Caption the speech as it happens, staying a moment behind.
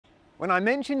When I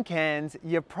mention Cairns,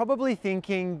 you're probably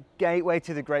thinking gateway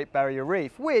to the Great Barrier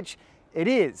Reef, which it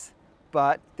is,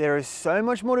 but there is so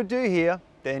much more to do here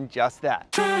than just that.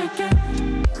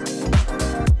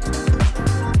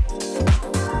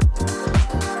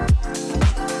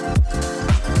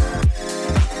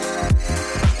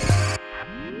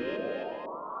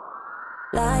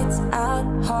 Lights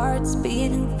out, hearts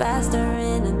beating faster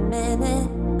in a minute.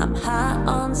 I'm high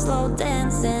on slow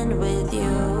dancing with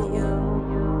you.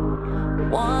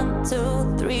 1,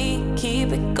 2, 3, keep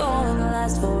it going,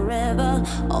 last forever.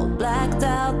 All blacked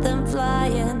out, then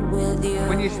flying with you.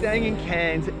 When you're staying in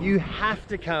Cairns, you have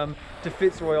to come to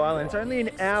Fitzroy Island. It's only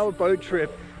an hour boat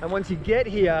trip, and once you get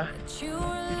here, you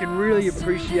can really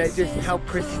appreciate just how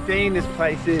pristine this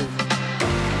place is.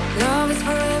 Love is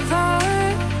forever.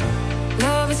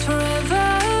 Love is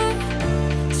forever.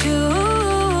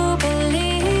 To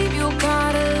believe you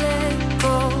gotta let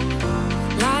go.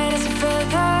 Light as a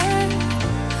feather,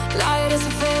 light as a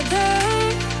feather.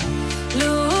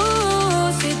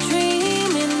 Lucid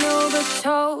dreaming over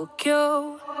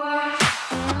Tokyo.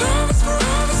 Love is forever.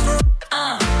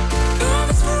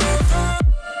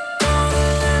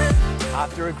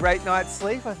 After a great night's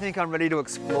sleep, I think I'm ready to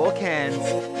explore Cairns.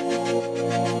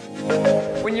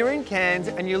 When you're in Cairns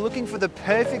and you're looking for the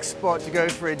perfect spot to go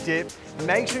for a dip,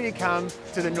 make sure you come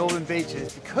to the northern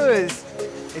beaches because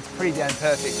it's pretty damn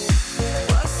perfect.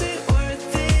 Was it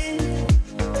worth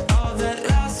it? All that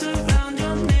loss around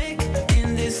your neck.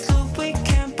 In this loop we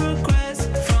can progress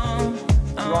from.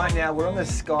 Right now we're on the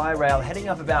sky rail heading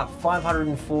up about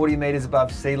 540 meters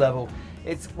above sea level.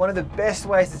 It's one of the best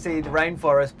ways to see the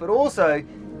rainforest, but also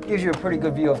gives you a pretty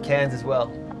good view of Cairns as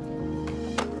well.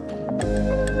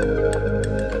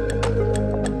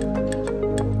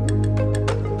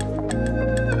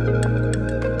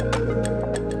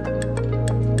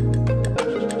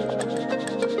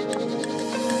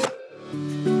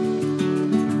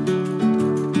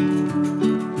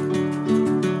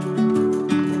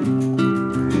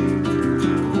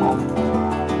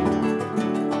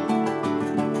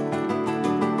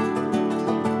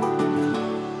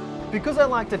 Because I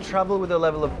like to travel with a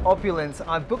level of opulence,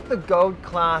 I've booked the gold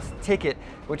class ticket,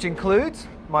 which includes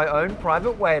my own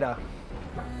private waiter.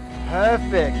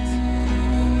 Perfect.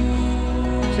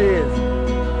 Cheers.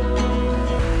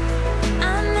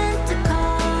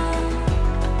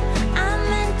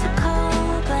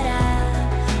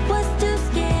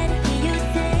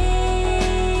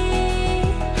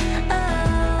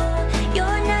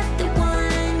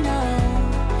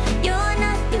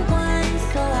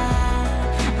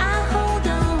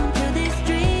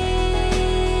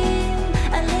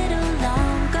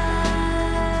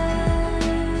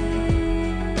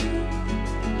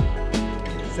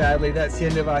 Sadly, that's the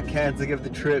end of our Cairns leg of the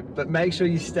trip, but make sure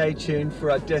you stay tuned for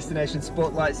our Destination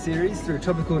Spotlight series through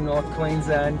tropical North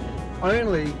Queensland,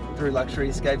 only through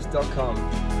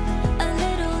luxuryescapes.com.